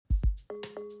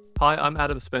Hi, I'm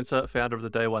Adam Spencer, founder of the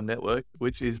Day One Network,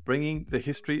 which is bringing the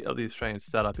history of the Australian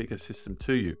startup ecosystem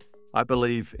to you. I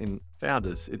believe in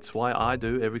founders. It's why I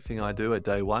do everything I do at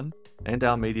Day One and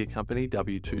our media company,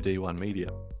 W2D1 Media.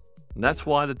 And that's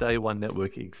why the Day One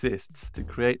Network exists, to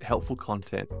create helpful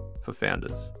content for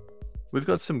founders. We've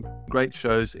got some great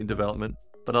shows in development,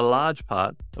 but a large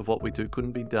part of what we do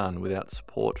couldn't be done without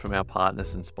support from our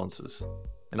partners and sponsors.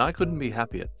 And I couldn't be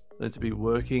happier than to be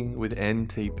working with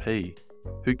NTP,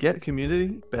 who get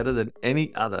community better than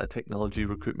any other technology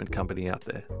recruitment company out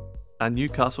there. A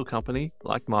Newcastle company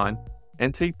like mine,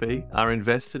 NTP are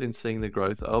invested in seeing the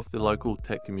growth of the local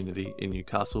tech community in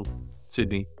Newcastle,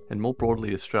 Sydney, and more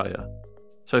broadly Australia.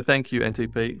 So thank you,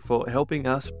 NTP, for helping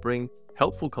us bring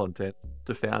helpful content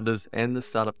to founders and the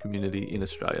startup community in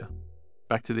Australia.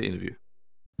 Back to the interview.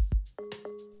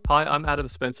 Hi, I'm Adam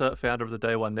Spencer, founder of the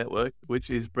Day One Network, which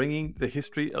is bringing the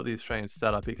history of the Australian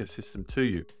startup ecosystem to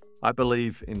you. I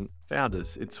believe in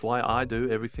founders. It's why I do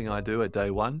everything I do at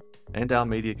Day One and our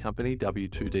media company,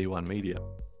 W2D1 Media.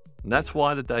 And that's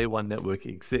why the Day One Network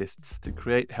exists, to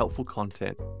create helpful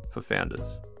content for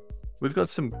founders. We've got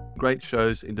some great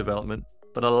shows in development,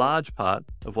 but a large part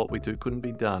of what we do couldn't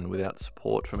be done without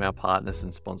support from our partners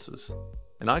and sponsors.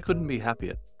 And I couldn't be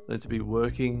happier than to be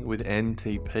working with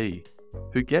NTP,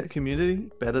 who get community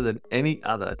better than any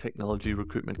other technology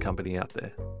recruitment company out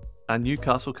there. A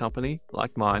Newcastle company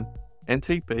like mine,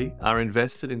 NTP are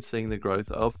invested in seeing the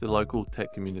growth of the local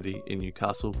tech community in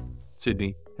Newcastle,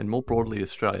 Sydney, and more broadly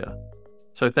Australia.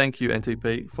 So thank you,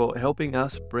 NTP, for helping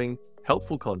us bring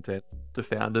helpful content to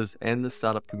founders and the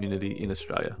startup community in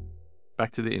Australia.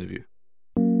 Back to the interview.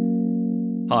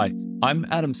 Hi, I'm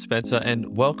Adam Spencer,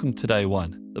 and welcome to Day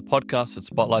One, the podcast that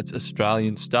spotlights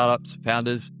Australian startups,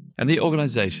 founders, and the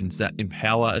organisations that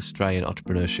empower Australian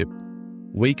entrepreneurship.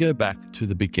 We go back to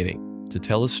the beginning to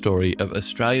tell the story of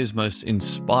Australia's most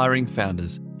inspiring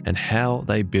founders and how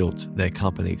they built their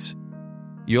companies.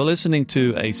 You're listening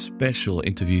to a special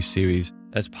interview series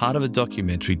as part of a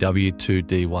documentary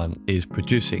W2D1 is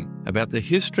producing about the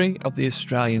history of the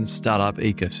Australian startup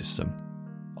ecosystem.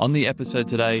 On the episode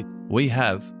today, we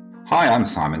have... Hi, I'm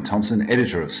Simon Thomsen,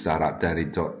 editor of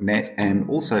StartupDaily.net and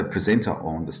also presenter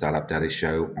on the Startup Daily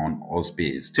show on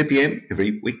AusBiz, 2 p.m.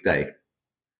 every weekday.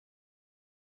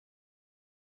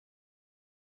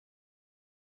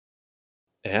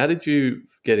 How did you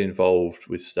get involved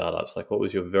with startups? Like, what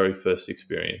was your very first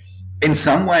experience? In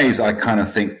some ways, I kind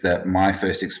of think that my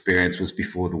first experience was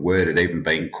before the word had even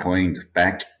been coined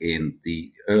back in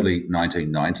the early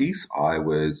 1990s. I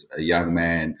was a young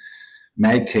man,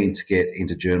 mad keen to get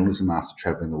into journalism after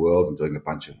traveling the world and doing a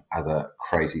bunch of other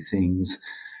crazy things.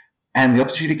 And the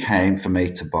opportunity came for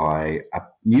me to buy a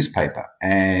newspaper.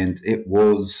 And it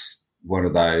was one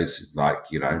of those, like,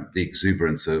 the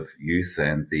exuberance of youth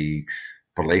and the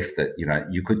belief that,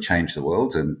 you could change the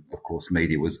world. And of course,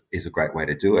 media is a great way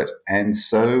to do it. And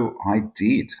so I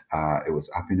did. It was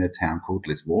up in a town called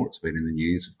Lismore. It's been in the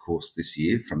news, of course, this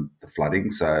year from the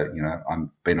flooding. So,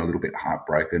 I've been a little bit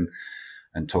heartbroken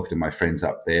and talked to my friends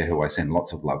up there who I send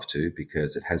lots of love to,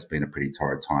 because it has been a pretty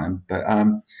torrid time. But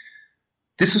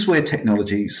this is where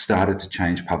technology started to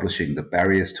change publishing. The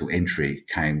barriers to entry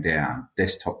came down.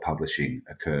 Desktop publishing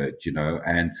occurred,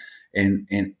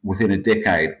 and within a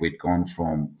decade, we'd gone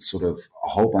from sort of a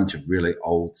whole bunch of really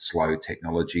old, slow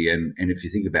technology. And if you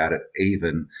think about it,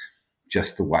 even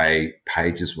just the way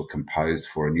pages were composed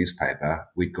for a newspaper,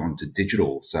 we'd gone to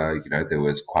digital. So, there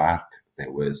was Quark,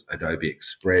 there was Adobe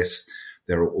Express,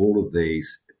 there are all of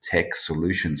these tech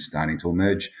solutions starting to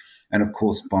emerge. And of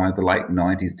course, by the late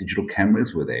 90s, digital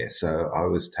cameras were there. So I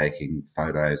was taking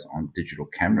photos on digital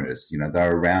cameras. They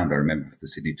were around, I remember, for the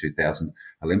Sydney 2000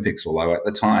 Olympics, although at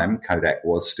the time, Kodak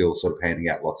was still sort of handing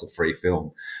out lots of free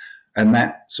film. And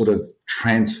that sort of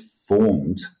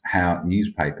transformed how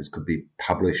newspapers could be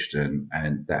published and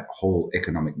that whole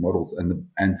economic models.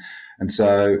 And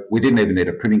so we didn't even need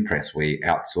a printing press. We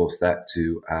outsourced that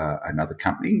to another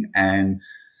company. And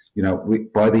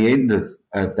by the end of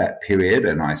that period,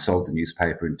 and I sold the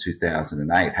newspaper in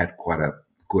 2008, had quite a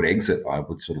good exit, I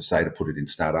would sort of say, to put it in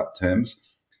startup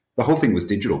terms. The whole thing was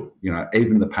digital.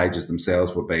 Even the pages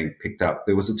themselves were being picked up.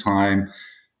 There was a time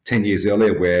 10 years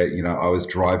earlier where, I was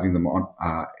driving them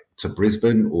on to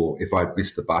Brisbane, or if I'd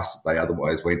missed the bus, they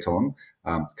otherwise went on,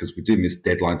 because we do miss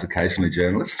deadlines occasionally,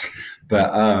 journalists.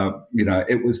 But,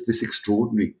 it was this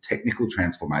extraordinary technical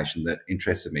transformation that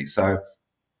interested me. So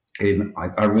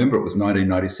I remember it was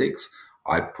 1996.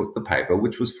 I put the paper,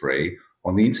 which was free,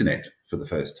 on the internet for the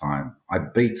first time. I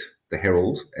beat the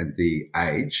Herald and the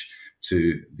Age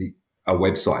to the a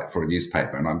website for a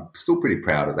newspaper, and I'm still pretty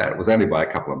proud of that. It was only by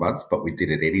a couple of months, but we did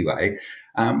it anyway,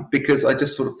 because I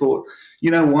just sort of thought,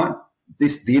 you know what,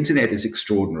 the internet is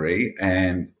extraordinary,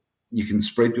 and you can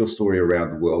spread your story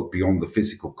around the world beyond the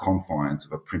physical confines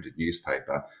of a printed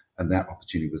newspaper, and that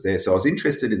opportunity was there. So I was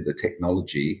interested in the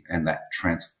technology and that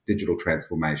digital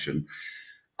transformation.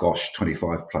 Gosh,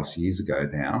 25 plus years ago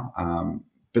now.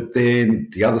 But then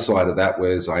the other side of that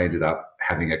was I ended up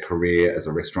having a career as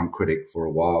a restaurant critic for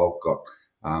a while,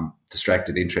 got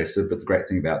distracted, interested. But the great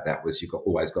thing about that was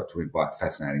always got to invite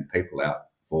fascinating people out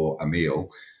for a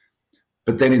meal.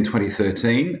 But then in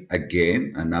 2013,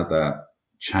 again, another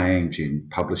change in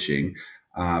publishing.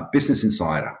 Business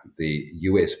Insider, the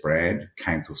US brand,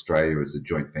 came to Australia as a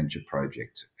joint venture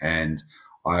project. And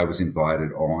I was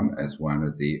invited on as one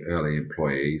of the early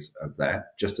employees of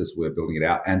that, just as we're building it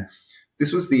out. And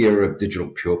this was the era of digital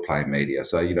pure play media.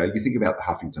 So, you think about the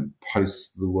Huffington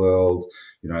Post of the world,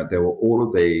 there were all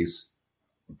of these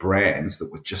brands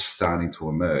that were just starting to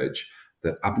emerge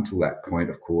that up until that point,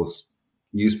 of course,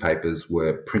 newspapers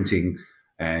were printing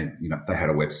and, they had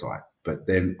a website. But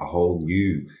then a whole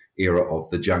new era of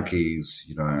the Junkies,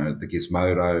 the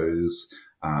Gizmodos,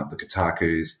 the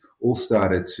Kotakus, all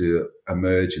started to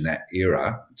emerge in that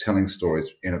era, telling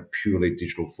stories in a purely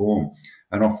digital form.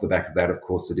 And off the back of that, of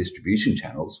course, the distribution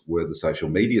channels were the social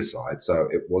media side. So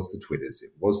it was the Twitters,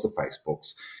 it was the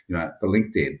Facebooks, the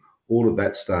LinkedIn. All of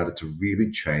that started to really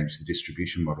change the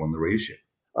distribution model and the readership.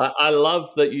 I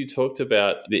love that you talked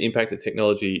about the impact that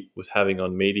technology was having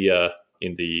on media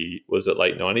in was it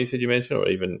late 90s, did you mention, or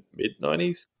even mid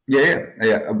 90s? Yeah.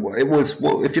 It was,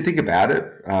 well, if you think about it,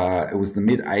 it was the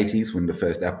mid 80s when the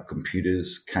first Apple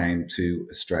computers came to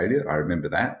Australia. I remember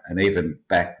that. And even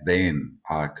back then,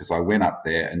 because I went up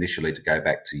there initially to go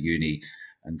back to uni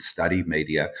and study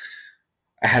media,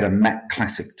 I had a Mac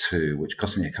Classic 2, which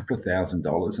cost me a couple of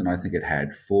 $1,000, and I think it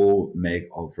had 4 meg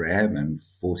of RAM and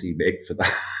 40 meg for the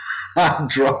hard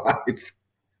drive.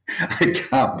 I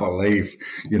can't believe,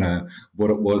 what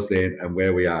it was then and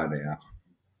where we are now.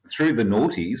 Through the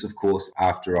noughties, of course,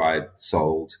 after I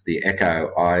sold the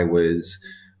Echo, I was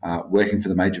working for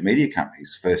the major media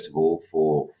companies, first of all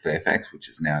for Fairfax, which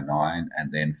is now Nine,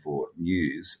 and then for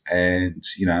News. And,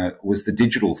 it was the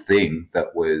digital thing that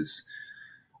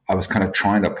I was kind of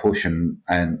trying to push and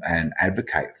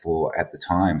advocate for at the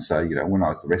time. So, when I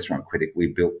was the restaurant critic, we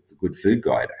built the Good Food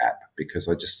Guide app because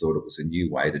I just thought it was a new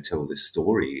way to tell this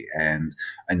story and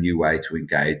a new way to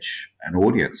engage an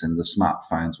audience. And the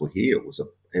smartphones were here.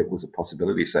 It was a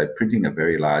possibility. So printing a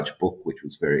very large book, which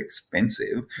was very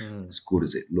expensive, as good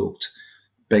as it looked,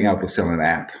 being able to sell an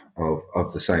app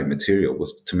of the same material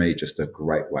was, to me, just a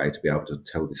great way to be able to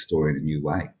tell this story in a new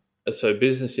way. So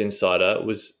Business Insider,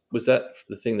 was that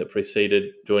the thing that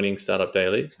preceded joining Startup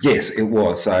Daily? Yes, it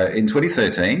was. So in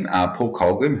 2013, Paul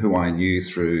Colgan, who I knew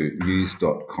through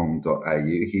news.com.au,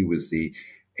 he was the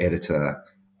editor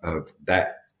of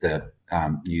the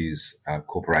News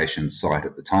Corporation site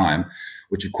at the time,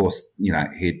 which of course,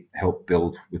 he'd helped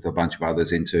build with a bunch of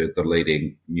others into the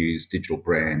leading news digital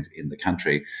brand in the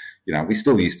country. We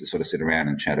still used to sort of sit around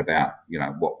and chat about,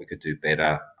 what we could do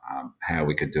better, how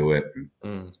we could do it.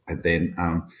 And then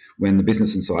when the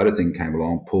Business Insider thing came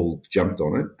along, Paul jumped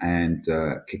on it and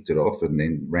kicked it off, and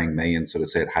then rang me and sort of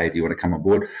said, hey, do you want to come on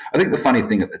board? I think the funny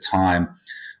thing at the time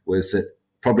was that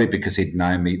probably because he'd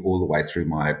known me all the way through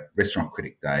my restaurant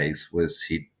critic days, was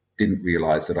he didn't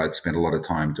realise that I'd spent a lot of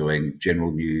time doing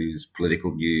general news,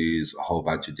 political news, a whole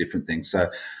bunch of different things.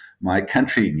 So my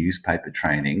country newspaper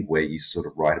training, where you sort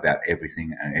of write about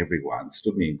everything and everyone,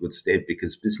 stood me in good stead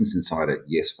because Business Insider,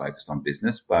 yes, focused on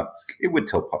business, but it would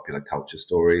tell popular culture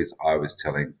stories. I was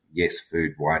telling, yes,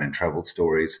 food, wine and travel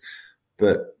stories.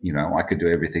 But, I could do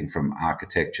everything from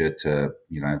architecture to,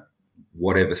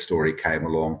 whatever story came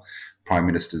along, prime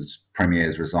ministers,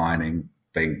 premiers resigning,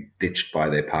 being ditched by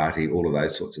their party, all of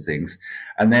those sorts of things.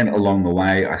 And then along the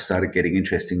way, I started getting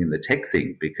interested in the tech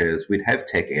thing because we'd have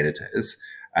tech editors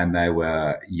and they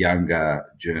were younger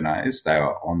journos. They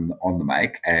were on the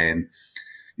make. And,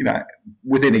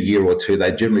 within a year or two,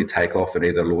 they'd generally take off and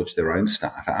either launch their own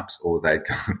startups or they'd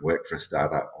go and work for a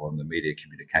startup on the media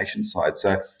communication side.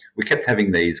 So we kept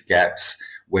having these gaps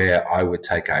where I would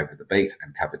take over the beat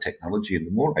and cover technology. And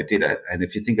the more I did it, and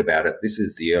if you think about it, this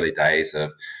is the early days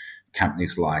of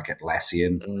companies like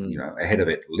Atlassian, ahead of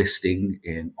it listing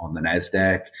on the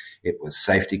NASDAQ. It was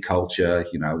safety culture,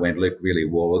 when Luke really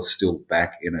was still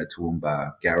back in a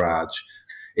Toowoomba garage.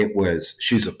 It was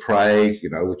Shoes of Prey,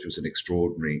 which was an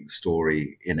extraordinary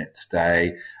story in its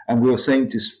day. And we were seeing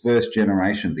this first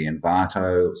generation, the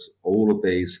Envatos, all of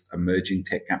these emerging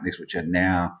tech companies, which are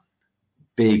now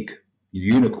big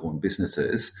unicorn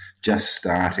businesses just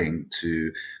starting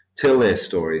to tell their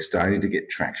stories, starting to get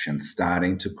traction,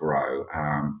 starting to grow,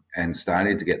 and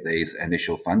starting to get these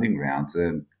initial funding rounds.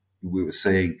 And we were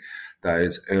seeing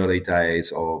those early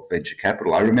days of venture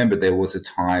capital. I remember there was a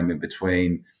time in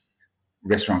between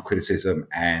restaurant criticism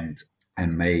and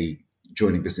me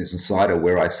joining Business Insider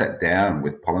where I sat down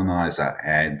with Pollenizer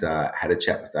and had a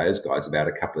chat with those guys about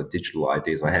a couple of digital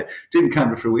ideas I had. Didn't come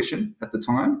to fruition at the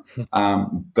time,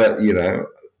 but you know,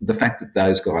 the fact that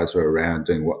those guys were around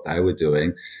doing what they were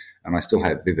doing, and I still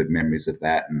have vivid memories of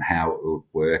that and how it would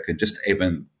work, and just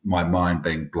even my mind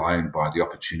being blown by the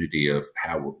opportunity of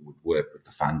how it would work with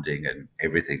the funding and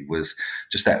everything, was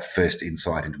just that first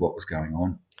insight into what was going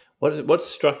on. What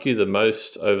struck you the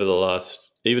most over the last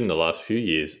few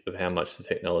years of how much the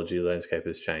technology landscape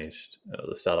has changed,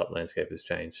 the startup landscape has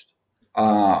changed?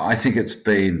 I think it's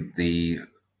been the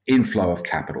inflow of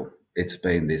capital. It's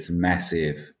been this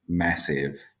massive,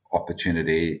 massive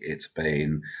opportunity. It's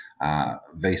been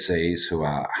VCs who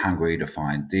are hungry to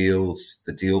find deals.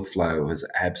 The deal flow has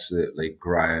absolutely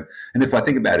grown. And if I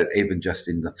think about it, even just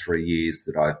in the 3 years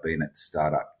that I've been at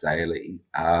Startup Daily,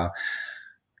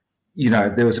 you know,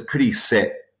 there was a pretty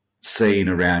set scene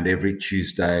around every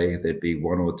Tuesday. There'd be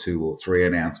 1 or 2 or 3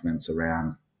 announcements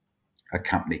around a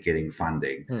company getting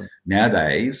funding.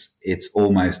 Nowadays, it's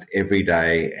almost every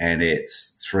day, and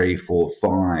it's 3, 4,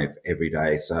 5 every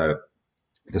day. So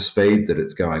the speed that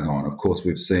it's going on, of course,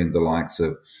 we've seen the likes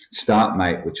of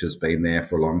StartMate, which has been there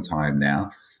for a long time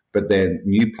now, but then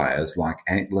new players like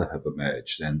Antler have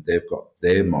emerged, and they've got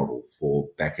their model for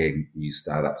backing new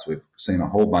startups. We've seen a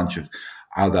whole bunch of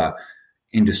other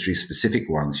industry-specific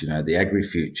ones, you know, the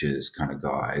agri-futures kind of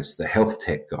guys, the health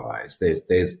tech guys.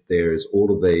 There's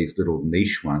all of these little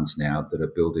niche ones now that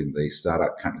are building these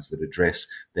startup companies that address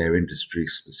their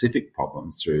industry-specific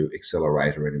problems through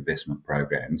accelerator and investment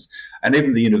programs. And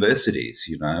even the universities,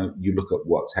 you know, you look at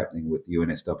what's happening with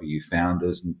UNSW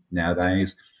founders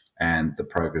nowadays and the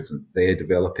programs that they're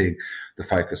developing, the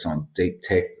focus on deep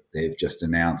tech. They've just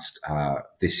announced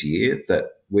this year that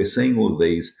we're seeing all of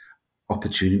these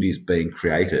opportunities being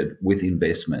created with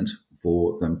investment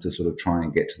for them to sort of try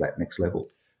and get to that next level.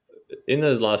 In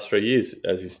those last 3 years,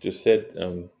 as you've just said,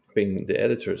 being the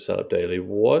editor at Startup Daily,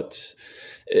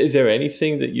 is there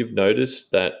anything that you've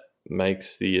noticed that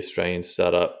makes the Australian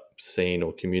startup scene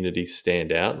or community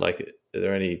stand out? Like, are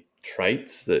there any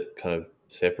traits that kind of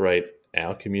separate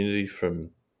our community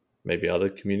from maybe other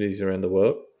communities around the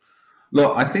world?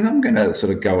 Look, I think I'm going to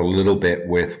sort of go a little bit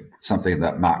with something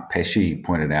that Mark Pesce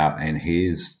pointed out in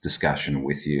his discussion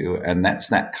with you, and that's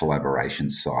that collaboration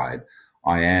side.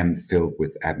 I am filled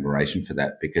with admiration for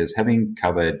that because having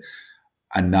covered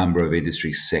a number of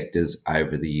industry sectors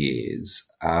over the years,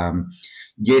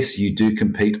 yes, you do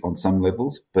compete on some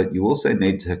levels, but you also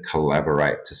need to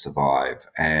collaborate to survive.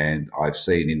 And I've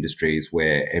seen industries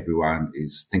where everyone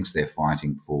thinks they're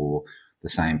fighting for the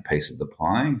same piece of the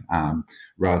pie,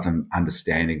 rather than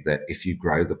understanding that if you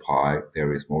grow the pie,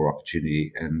 there is more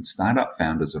opportunity. And startup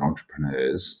founders and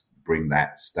entrepreneurs bring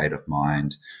that state of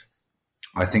mind,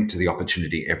 I think, to the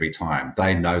opportunity every time.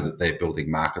 They know that they're building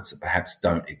markets that perhaps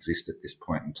don't exist at this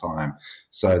point in time.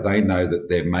 So they know that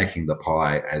they're making the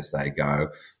pie as they go.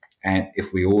 And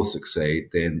if we all succeed,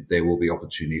 then there will be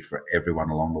opportunity for everyone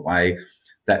along the way.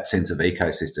 That sense of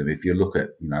ecosystem, if you look at,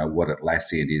 you know, what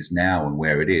Atlassian is now and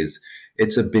where it is,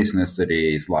 it's a business that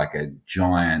is like a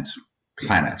giant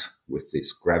planet with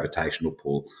this gravitational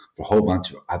pull for a whole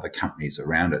bunch of other companies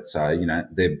around it. So, you know,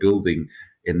 they're building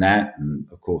in that. And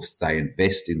of course, they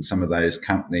invest in some of those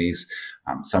companies.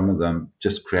 Some of them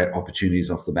just create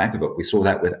opportunities off the back of it. We saw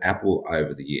that with Apple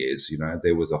over the years. You know,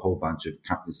 there was a whole bunch of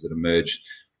companies that emerged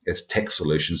as tech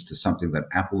solutions to something that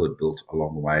Apple had built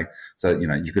along the way. So, you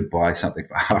know, you could buy something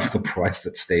for half the price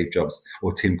that Steve Jobs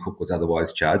or Tim Cook was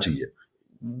otherwise charging you.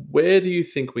 Where do you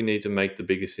think we need to make the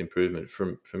biggest improvement?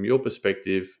 From your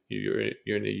perspective, you're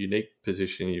in a unique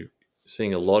position. You're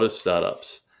seeing a lot of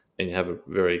startups and you have a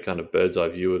very kind of bird's eye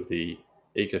view of the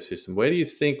ecosystem. Where do you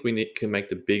think can make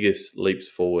the biggest leaps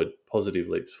forward, positive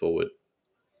leaps forward?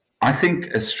 I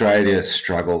think Australia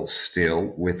struggles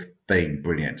still with being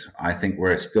brilliant. I think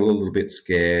we're still a little bit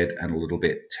scared and a little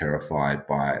bit terrified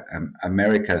by it.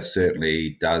 America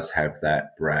certainly does have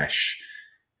that brash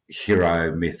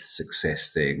hero myth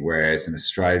success thing, whereas in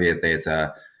Australia there's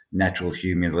a natural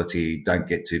humility. Don't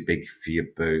get too big for your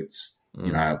boots.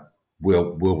 You know,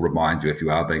 we'll remind you if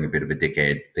you are being a bit of a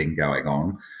dickhead thing going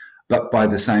on. But by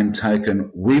the same token,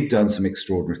 we've done some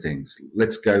extraordinary things.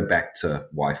 Let's go back to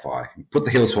Wi-Fi. Put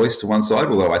the Hills hoist to one side,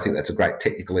 although I think that's a great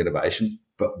technical innovation.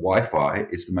 But Wi-Fi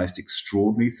is the most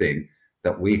extraordinary thing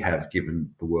that we have given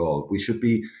the world. We should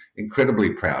be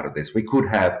incredibly proud of this. We could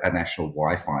have a National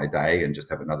Wi-Fi Day and just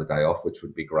have another day off, which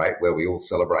would be great, where we all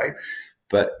celebrate.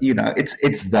 But,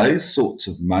 it's those sorts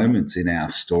of moments in our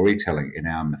storytelling, in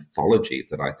our mythology,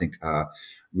 that I think are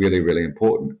really, really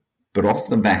important. But off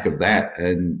the back of that,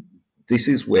 and this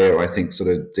is where I think sort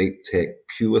of deep tech,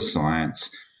 pure science,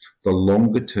 the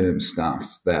longer term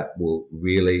stuff that will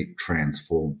really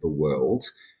transform the world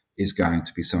is going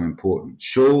to be so important.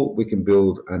 Sure, we can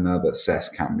build another SaaS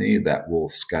company that will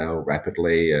scale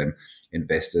rapidly and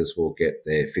investors will get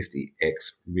their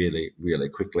 50x really, really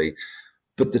quickly.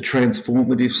 But the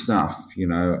transformative stuff,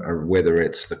 whether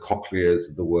it's the cochleas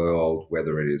of the world,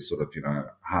 whether it is sort of,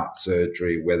 heart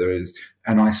surgery, whether it is,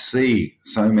 and I see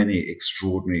so many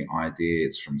extraordinary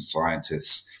ideas from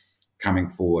scientists coming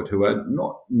forward who are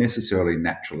not necessarily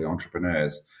naturally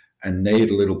entrepreneurs and need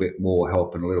a little bit more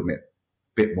help and a little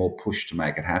bit more push to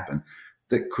make it happen,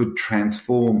 that could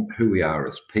transform who we are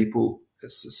as people,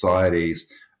 as societies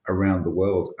around the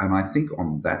world. And I think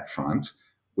on that front,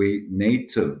 we need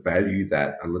to value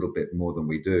that a little bit more than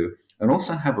we do, and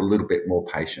also have a little bit more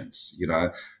patience.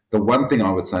 The one thing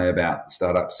I would say about the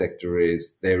startup sector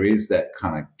is there is that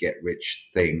kind of get rich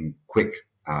thing quick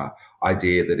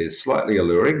idea that is slightly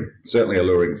alluring, certainly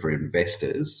alluring for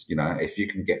investors. If you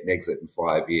can get an exit in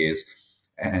 5 years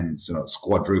and sort of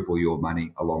quadruple your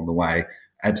money along the way,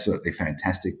 absolutely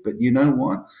fantastic. But you know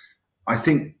what? I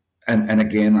think, and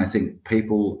again, I think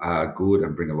people are good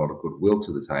and bring a lot of goodwill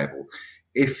to the table.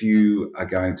 If you are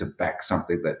going to back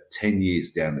something that 10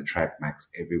 years down the track makes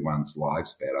everyone's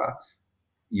lives better,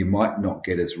 you might not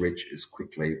get as rich as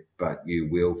quickly, but you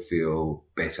will feel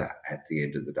better at the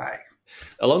end of the day.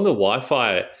 Along the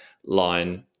Wi-Fi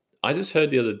line, I just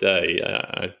heard the other day,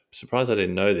 I'm surprised I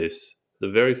didn't know this, the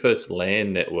very first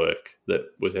LAN network that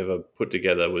was ever put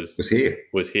together was here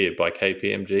by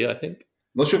KPMG, I think.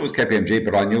 Not sure if it was KPMG,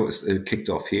 but I knew it kicked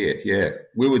off here. Yeah,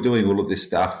 we were doing all of this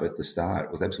stuff at the start.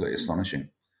 It was absolutely astonishing.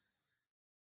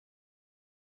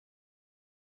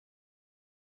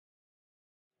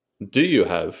 Do you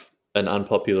have an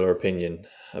unpopular opinion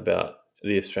about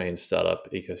the Australian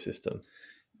startup ecosystem?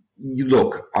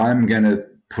 Look, I'm going to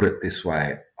put it this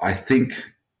way. I think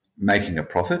making a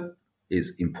profit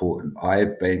is important.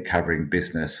 I've been covering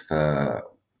business for,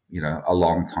 a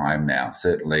long time now,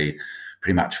 certainly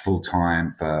pretty much full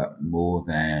time for more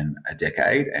than a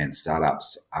decade, and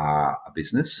startups are a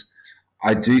business.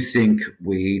 I do think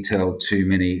we tell too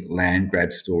many land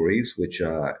grab stories, which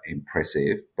are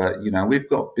impressive, but we've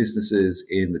got businesses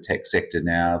in the tech sector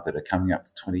now that are coming up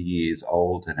to 20 years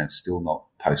old and have still not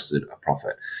posted a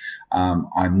profit.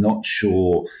 I'm not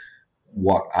sure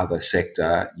what other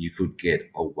sector you could get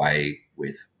away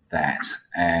with that.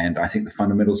 And I think the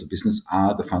fundamentals of business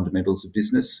are the fundamentals of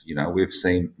business. We've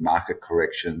seen market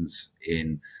corrections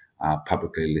in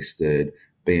publicly listed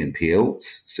BNPLs,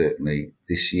 certainly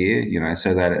this year,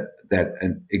 so that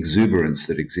an exuberance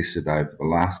that existed over the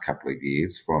last couple of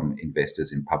years from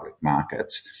investors in public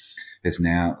markets is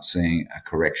now seeing a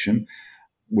correction.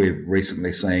 We've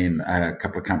recently seen a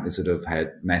couple of companies that have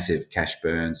had massive cash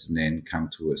burns and then come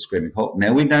to a screaming halt.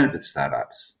 Now, we know that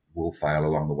startups will fail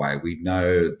along the way. We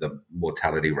know the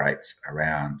mortality rates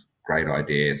around great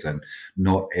ideas, and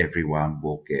not everyone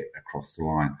will get across the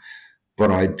line.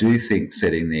 But I do think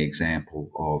setting the example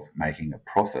of making a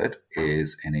profit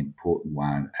is an important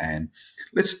one. And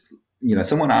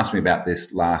someone asked me about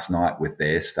this last night with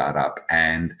their startup,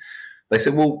 and they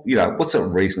said, well, what's a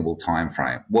reasonable time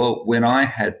frame? Well, when I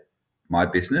had my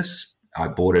business, I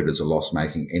bought it as a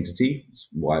loss-making entity. That's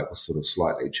why it was sort of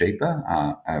slightly cheaper.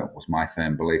 It was my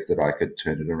firm belief that I could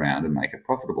turn it around and make it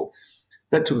profitable.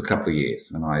 That took a couple of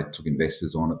years, and I took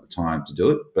investors on at the time to do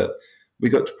it, but we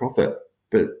got to profit.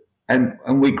 And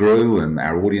we grew, and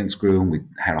our audience grew, and we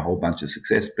had a whole bunch of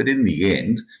success. But in the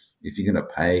end, if you're going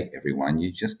to pay everyone,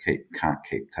 you just can't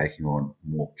keep taking on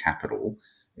more capital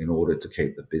in order to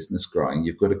keep the business growing.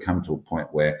 You've got to come to a point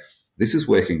where this is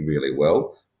working really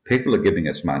well. People are giving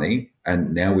us money,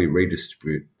 and now we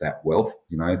redistribute that wealth,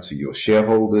 to your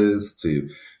shareholders, to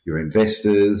your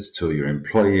investors, to your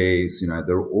employees.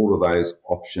 There are all of those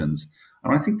options.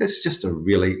 And I think that's just a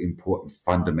really important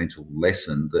fundamental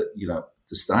lesson that,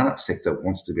 the startup sector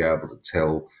wants to be able to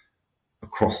tell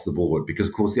across the board, because,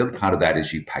 of course, the other part of that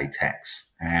is you pay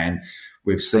tax. And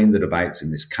we've seen the debates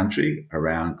in this country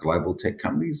around global tech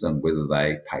companies and whether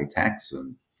they pay tax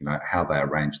and, how they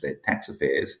arrange their tax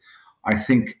affairs. I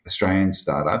think Australian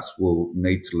startups will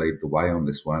need to lead the way on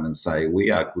this one and say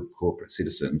we are good corporate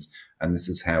citizens and this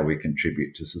is how we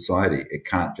contribute to society. It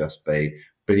can't just be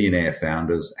billionaire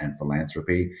founders and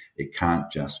philanthropy. It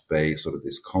can't just be sort of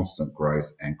this constant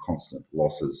growth and constant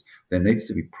losses. There needs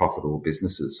to be profitable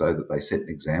businesses so that they set an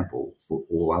example for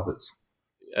all others.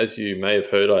 As you may have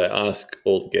heard, I ask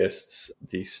all the guests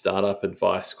the startup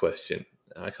advice question.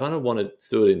 I kind of want to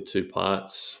do it in two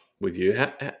parts with you.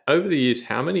 Over the years,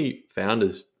 how many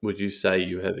founders would you say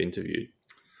you have interviewed?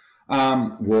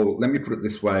 Well, let me put it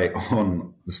this way.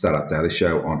 On the Startup Daily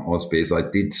Show on AusBiz,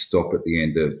 I did stop at the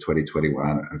end of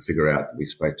 2021 and figure out that we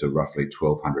spoke to roughly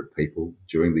 1,200 people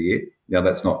during the year. Now,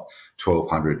 that's not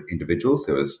 1,200 individuals.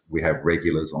 We have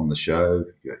regulars on the show,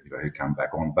 who come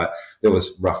back on, but there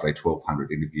was roughly 1,200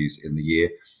 interviews in the year.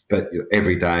 But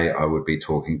every day I would be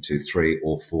talking to 3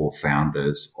 or 4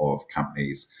 founders of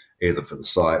companies, either for the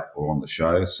site or on the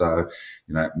show. So,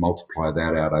 multiply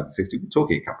that out over 50. We're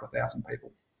talking a couple of thousand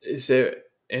people. Is there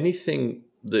anything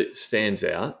that stands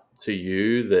out to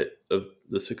you that of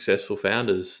the successful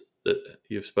founders that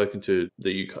you've spoken to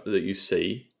that you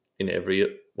see in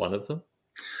every one of them?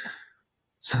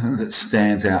 Something that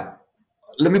stands out.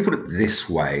 Let me put it this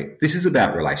way. This is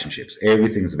about relationships.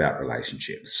 Everything's about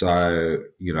relationships. So,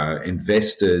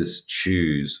 investors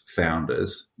choose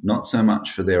founders, not so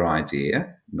much for their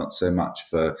idea, not so much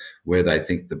for where they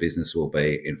think the business will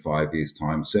be in 5 years'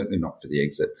 time, certainly not for the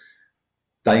exit.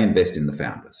 They invest in the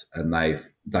founders and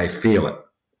they feel it.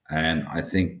 And I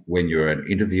think when you're an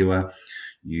interviewer,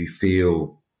 you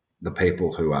feel the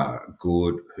people who are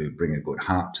good, who bring a good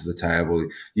heart to the table.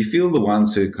 You feel the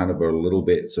ones who kind of are a little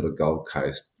bit sort of Gold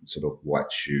Coast, sort of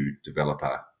white shoe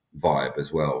developer vibe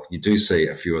as well. You do see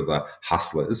a few of the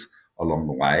hustlers along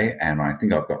the way. And I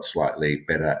think I've got slightly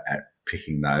better at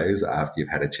picking those after you've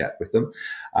had a chat with them.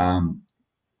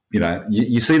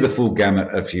 You see the full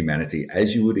gamut of humanity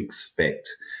as you would expect.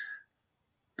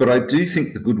 But I do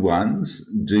think the good ones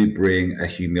do bring a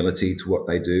humility to what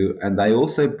they do, and they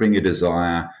also bring a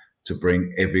desire to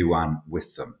bring everyone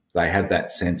with them. They have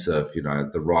that sense of,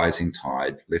 the rising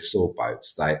tide lifts all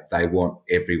boats. They want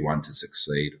everyone to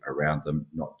succeed around them,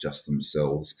 not just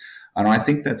themselves. And I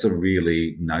think that's a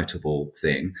really notable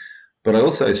thing. But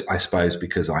I suppose,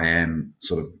 because I am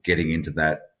sort of getting into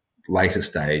that later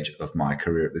stage of my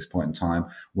career at this point in time,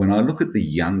 when I look at the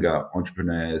younger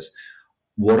entrepreneurs,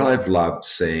 what I've loved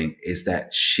seeing is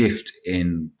that shift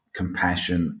in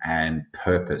compassion and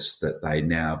purpose that they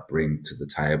now bring to the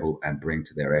table and bring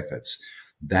to their efforts.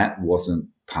 That wasn't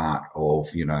part of,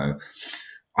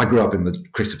 I grew up in the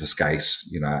Christopher Skase,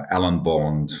 Alan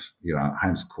Bond,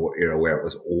 Holmes Court era, where it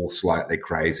was all slightly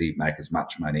crazy, make as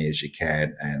much money as you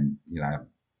can. And,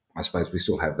 I suppose we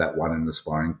still have that one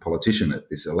aspiring politician at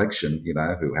this election,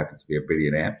 who happens to be a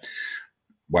billionaire.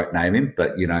 Won't name him,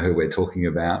 but who we're talking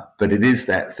about. But it is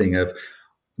that thing of,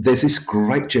 there's this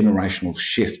great generational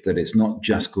shift that it's not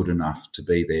just good enough to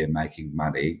be there making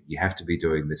money. You have to be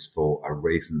doing this for a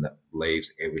reason that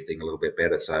leaves everything a little bit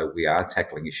better. So we are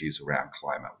tackling issues around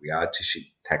climate. We are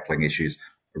tackling issues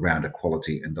around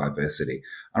equality and diversity.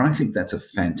 And I think that's a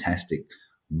fantastic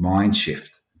mind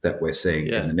shift that we're seeing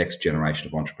in the next generation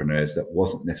of entrepreneurs that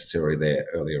wasn't necessarily there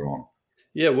earlier on.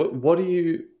 Yeah.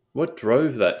 What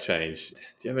drove that change? Do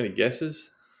you have any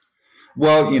guesses?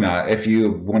 Well, if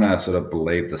you want to sort of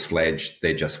believe the sledge,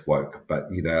 they're just woke. But,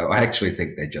 I actually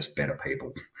think they're just better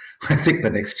people. I think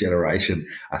the next generation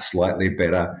are slightly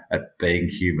better at being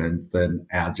human than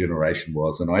our generation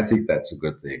was. And I think that's a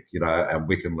good thing, and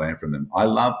we can learn from them. I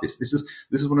love this. This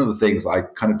is one of the things I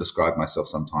kind of describe myself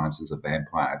sometimes as a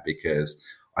vampire, because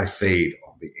I feed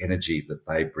on the energy that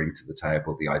they bring to the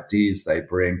table, the ideas they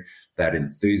bring, that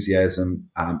enthusiasm.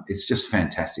 It's just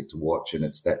fantastic to watch. And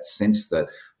it's that sense that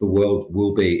the world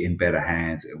will be in better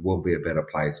hands. It will be a better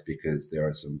place because there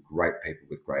are some great people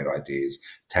with great ideas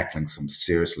tackling some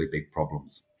seriously big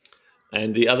problems.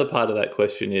 And the other part of that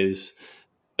question is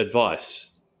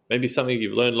advice. Maybe something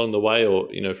you've learned along the way, or,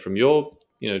 from your,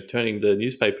 turning the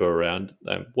newspaper around.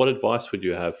 What advice would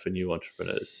you have for new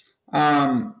entrepreneurs?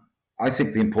 I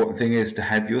think the important thing is to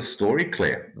have your story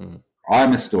clear.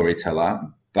 I'm a storyteller,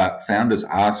 but founders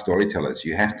are storytellers.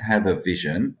 You have to have a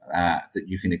vision that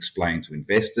you can explain to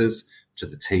investors, to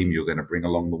the team you're going to bring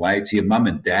along the way, to your mum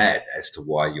and dad as to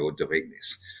why you're doing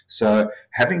this. So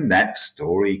having that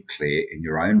story clear in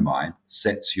your own mind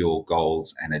sets your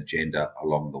goals and agenda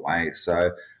along the way.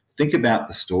 So think about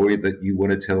the story that you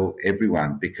want to tell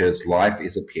everyone, because life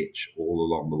is a pitch all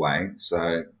along the way.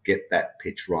 So get that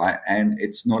pitch right. And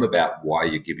it's not about why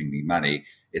you're giving me money.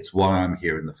 It's why I'm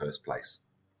here in the first place.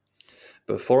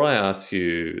 Before I ask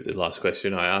you the last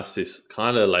question, I asked this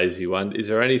kind of lazy one. Is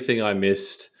there anything I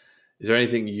missed? Is there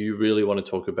anything you really want to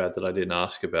talk about that I didn't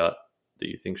ask about that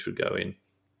you think should go in?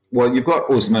 Well, you've got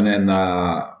Usman and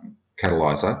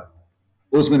Catalyzer.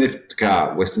 Usman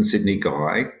Iftikhar, Western Sydney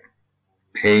guy,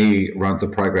 he runs a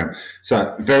program.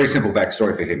 So very simple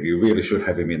backstory for him. You really should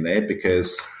have him in there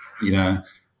because,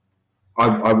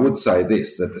 I would say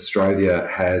this, that Australia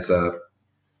has a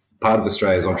part of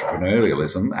Australia's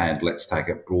entrepreneurialism, and let's take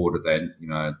it broader than,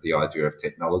 the idea of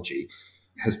technology,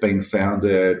 has been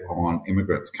founded on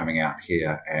immigrants coming out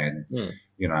here and,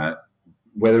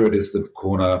 whether it is the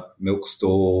corner milk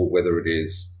stall, whether it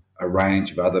is a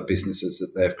range of other businesses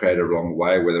that they've created along the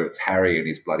way, whether it's Harry and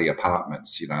his bloody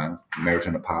apartments,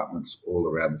 Meriton apartments all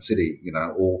around the city,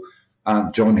 or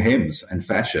John Hems and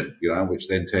fashion, which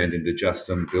then turned into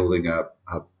Justin building a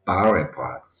bar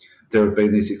empire. There have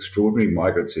been these extraordinary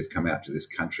migrants who've come out to this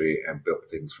country and built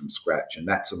things from scratch. And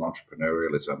that's an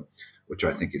entrepreneurialism, which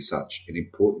I think is such an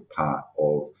important part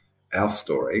of our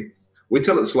story. We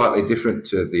tell it slightly different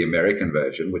to the American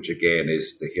version, which again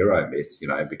is the hero myth,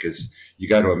 because you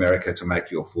go to America to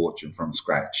make your fortune from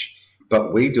scratch.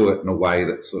 But we do it in a way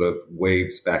that sort of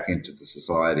weaves back into the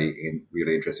society in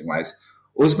really interesting ways.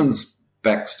 Usman's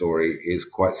backstory is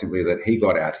quite simply that he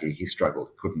got out here, he struggled,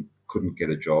 couldn't get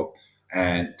a job.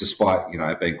 And despite,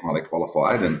 being highly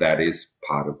qualified, and that is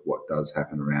part of what does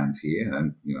happen around here.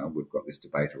 And, we've got this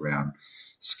debate around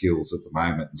skills at the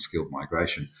moment and skilled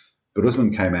migration. But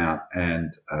Usman came out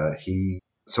and he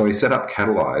set up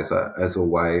Catalyzer as a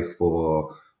way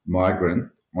for migrant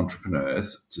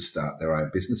entrepreneurs to start their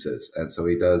own businesses. And so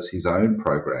he does his own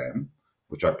program,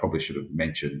 which I probably should have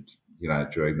mentioned,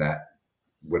 during that,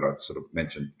 when I sort of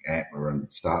mentioned Antler and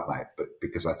StartMate, but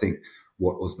because I think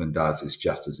what Usman does is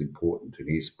just as important. And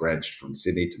he's branched from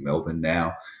Sydney to Melbourne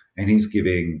now, and he's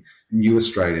giving new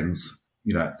Australians,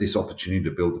 this opportunity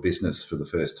to build a business for the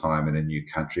first time in a new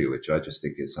country, which I just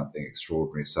think is something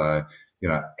extraordinary. So,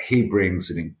 he brings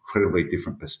an incredibly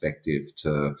different perspective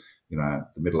to, the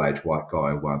middle-aged white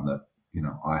guy one that,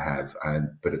 I have,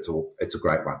 but it's a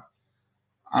great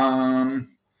one.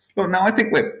 Well, no, I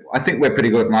think we're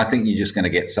pretty good, and I think you're just going to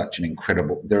get such an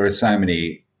incredible. There are so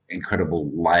many incredible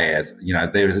layers.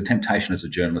 There is a temptation as a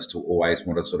journalist to always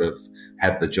want to sort of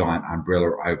have the giant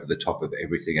umbrella over the top of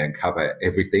everything and cover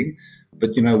everything.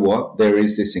 But you know what? There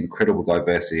is this incredible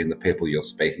diversity in the people you're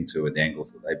speaking to and the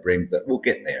angles that they bring that will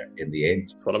get there in the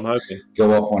end. That's what I'm hoping.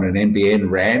 Go off on an NBN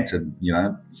rant and,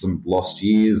 some lost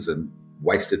years and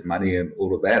wasted money and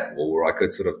all of that. Or I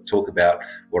could sort of talk about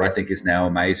what I think is now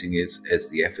amazing is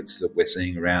the efforts that we're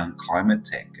seeing around climate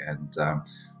tech and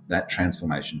that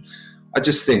transformation. I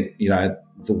just think, the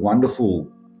wonderful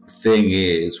thing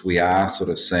is we are sort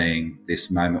of seeing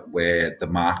this moment where the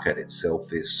market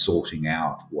itself is sorting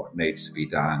out what needs to be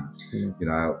done.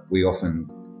 Yeah. We often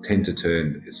tend to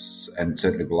turn, and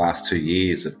certainly the last 2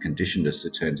 years have conditioned us to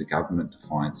turn to government to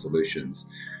find solutions.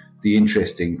 The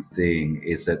interesting thing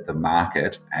is that the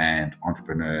market and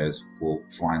entrepreneurs will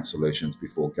find solutions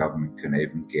before government can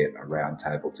even get a round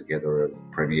table together of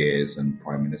premiers and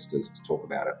prime ministers to talk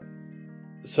about it.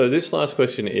 So this last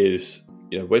question is,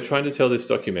 we're trying to tell this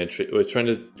documentary, we're trying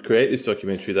to create this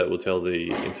documentary that will tell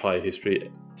the entire history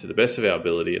to the best of our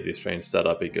ability of the Australian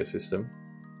startup ecosystem.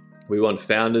 We want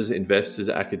founders, investors,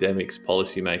 academics,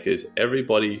 policymakers,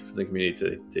 everybody from the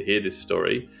community to hear this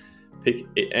story. Pick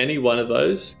any one of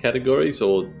those categories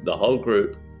or the whole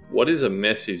group. What is a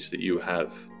message that you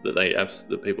have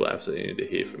that people absolutely need to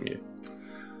hear from you?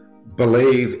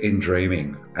 Believe in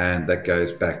dreaming, and that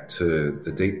goes back to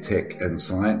the deep tech and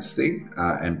science thing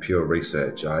and pure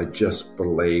research. I just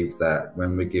believe that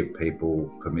when we give people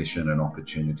permission and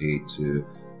opportunity to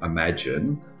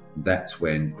imagine, that's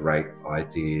when great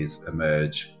ideas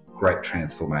emerge, great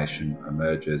transformation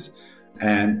emerges.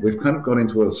 And we've kind of got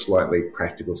into a slightly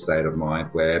practical state of mind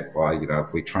whereby,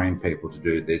 if we train people to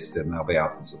do this, then they'll be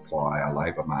able to supply a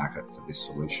labour market for this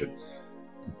solution.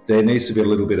 There needs to be a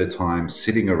little bit of time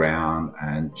sitting around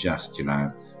and just,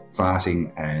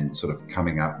 farting and sort of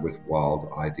coming up with wild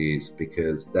ideas,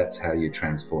 because that's how you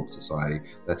transform society.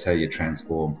 That's how you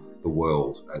transform the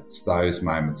world. It's those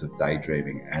moments of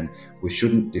daydreaming, and we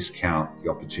shouldn't discount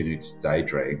the opportunity to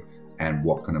daydream and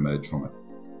what can emerge from it.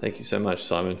 Thank you so much,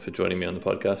 Simon, for joining me on the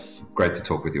podcast. Great to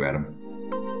talk with you, Adam.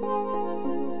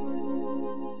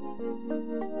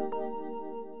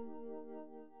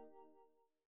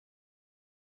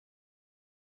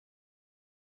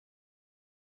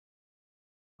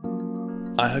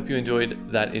 I hope you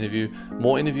enjoyed that interview.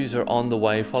 More interviews are on the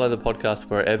way. Follow the podcast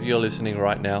wherever you're listening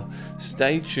right now.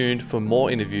 Stay tuned for more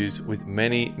interviews with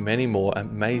many, many more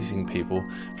amazing people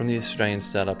from the Australian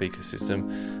startup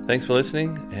ecosystem. Thanks for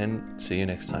listening, and see you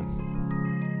next time.